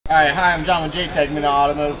Alright, hi, I'm John with JTech in the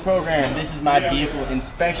automotive program. This is my vehicle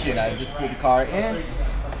inspection. I just pulled the car in.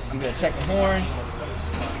 I'm going to check the horn.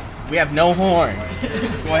 We have no horn.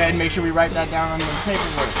 Go ahead and make sure we write that down on the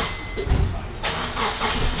paperwork.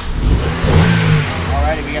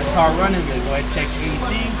 Alrighty, we got the car running. We're going to go ahead and check the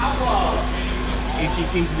AC. AC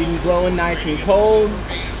seems to be blowing nice and cold. Go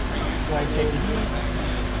ahead and check the heat.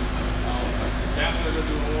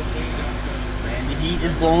 And the heat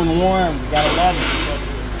is blowing warm. We got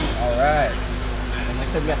 11. Alright. And like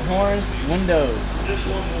I said, we got the horns, windows. This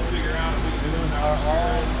one we'll figure out if we can are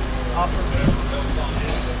operating.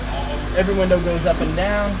 Every window goes up and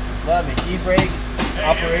down. Love it. E-brake,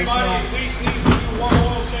 operational.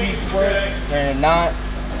 Seats work. They're not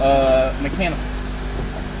mechanical.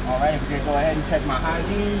 Alright, we're going to go ahead and check my high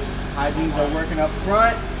beams. High beams are working up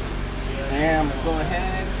front. And I'm going to go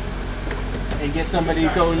ahead and get somebody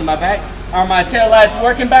to go into my back. Are my tail lights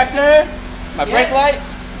working back there? My brake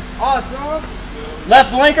lights? Awesome.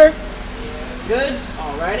 Left blinker. Good.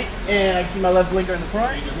 Alrighty. And I can see my left blinker in the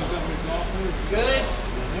front. Good.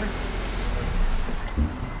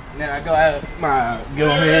 Then I go ahead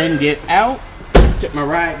and get out. Check my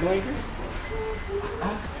right blinker.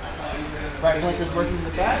 Right blinker's working in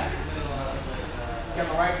the back. Got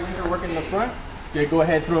my right blinker working in the front. Okay, go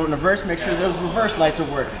ahead and throw it in reverse. Make sure those reverse lights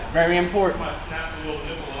are working. Very important.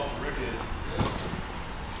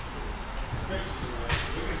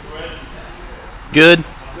 Good.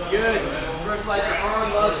 Good. First lights are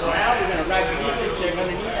on, love ground. We're going to rack the vehicle, check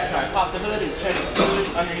underneath after I pop the hood and check the fluid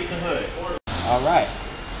underneath the hood. Alright.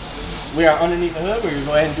 We are underneath the hood. We're going to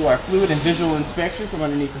go ahead and do our fluid and visual inspection from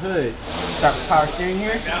underneath the hood. Start with power steering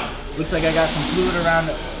here. Looks like I got some fluid around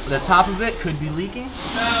the top of it. Could be leaking.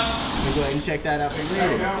 We'll go ahead and check that out for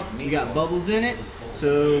later. We got bubbles in it.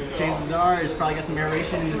 So chances are it's probably got some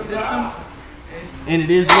aeration in the system. And it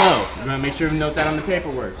is low. We're going to make sure we note that on the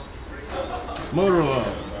paperwork. Motor oil.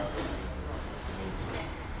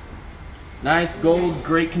 Nice gold,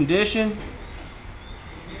 great condition.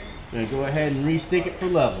 Gonna go ahead and re-stick it for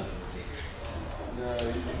level.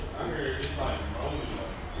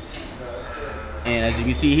 And as you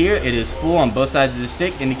can see here, it is full on both sides of the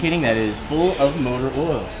stick, indicating that it is full of motor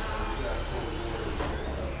oil.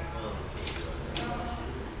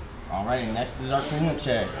 Alright, next is our coolant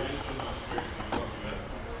check.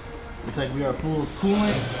 Looks like we are full of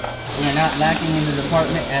coolant. We are not lacking in the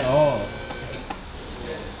department at all.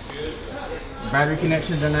 Battery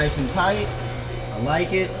connections are nice and tight. I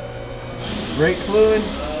like it. Brake fluid.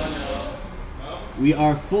 We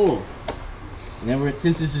are full. And then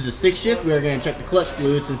since this is a stick shift, we are going to check the clutch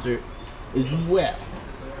fluid since it is wet.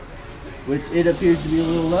 Which it appears to be a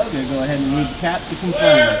little low. I'm going to go ahead and remove the cap to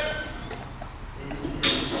confirm.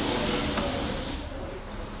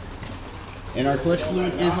 And our clutch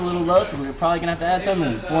fluid is a little low, so we're probably going to have to add some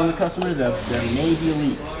and inform the customer that there may be a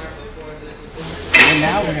leak. And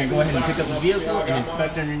now we're going to go ahead and pick up the vehicle and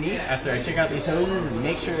inspect underneath after I check out these hoses and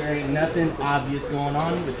make sure there ain't nothing obvious going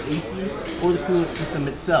on with the AC or the coolant system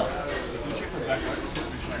itself.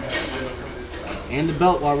 And the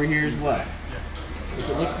belt while we're here as well. If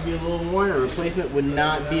it looks to be a little worn, a replacement would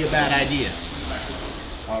not be a bad idea.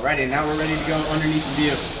 Alrighty, now we're ready to go underneath the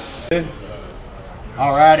vehicle.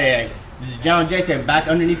 Alrighty. This is John JTech back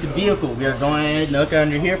underneath the vehicle. We are going ahead and look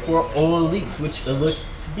under here for oil leaks, which it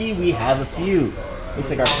looks to be we have a few.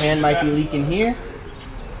 Looks like our fan might be leaking here.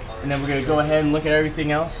 And then we're going to go ahead and look at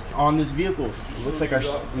everything else on this vehicle. It looks like our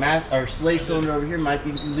slave cylinder over here might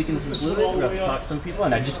be leaking some fluid. We're going to have to talk to some people.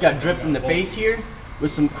 And I just got dripped in the face here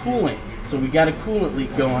with some coolant. So we got a coolant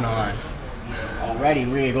leak going on. Alrighty,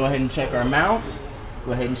 we're going to go ahead and check our mounts.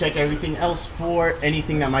 Go ahead and check everything else for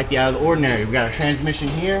anything that might be out of the ordinary. We've got a transmission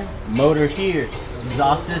here, motor here,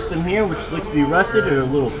 exhaust system here, which looks to be rusted, or a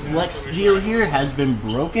little flex deal here has been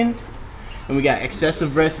broken. And we got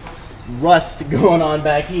excessive rust going on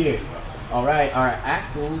back here. Alright, our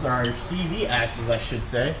axles, our CV axles I should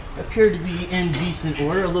say, appear to be in decent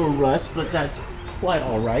order. A little rust, but that's quite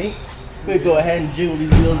alright. We're going to go ahead and jiggle these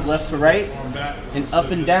wheels left to right and up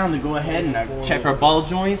and down to go ahead and check our ball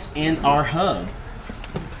joints and our hub.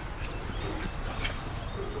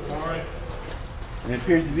 And it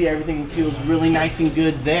appears to be everything feels really nice and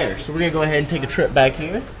good there. So we're going to go ahead and take a trip back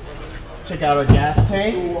here. Check out our gas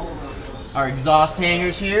tank, our exhaust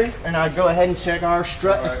hangers here, and I'll go ahead and check our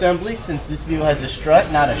strut assembly since this vehicle has a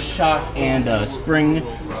strut, not a shock and spring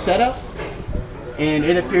setup. And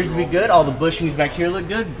it appears to be good. All the bushings back here look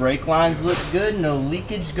good. Brake lines look good. No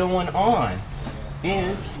leakage going on.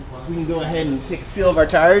 And we can go ahead and take a feel of our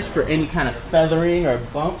tires for any kind of feathering or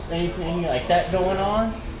bumps, anything like that going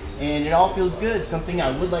on. and it all feels good. Something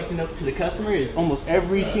I would like to note to the customer is almost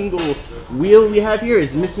every single wheel we have here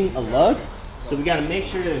is missing a lug. So we gotta make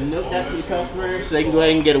sure to note that to the customer so they can go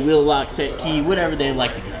ahead and get a wheel lock, set key, whatever they'd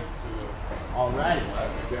like to get. Alrighty.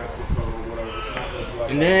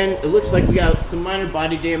 And then it looks like we got some minor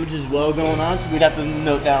body damage as well going on, so we'd have to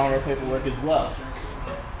note down on our paperwork as well.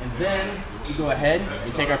 And then we go ahead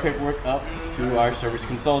and take our paperwork up to our service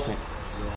consultant.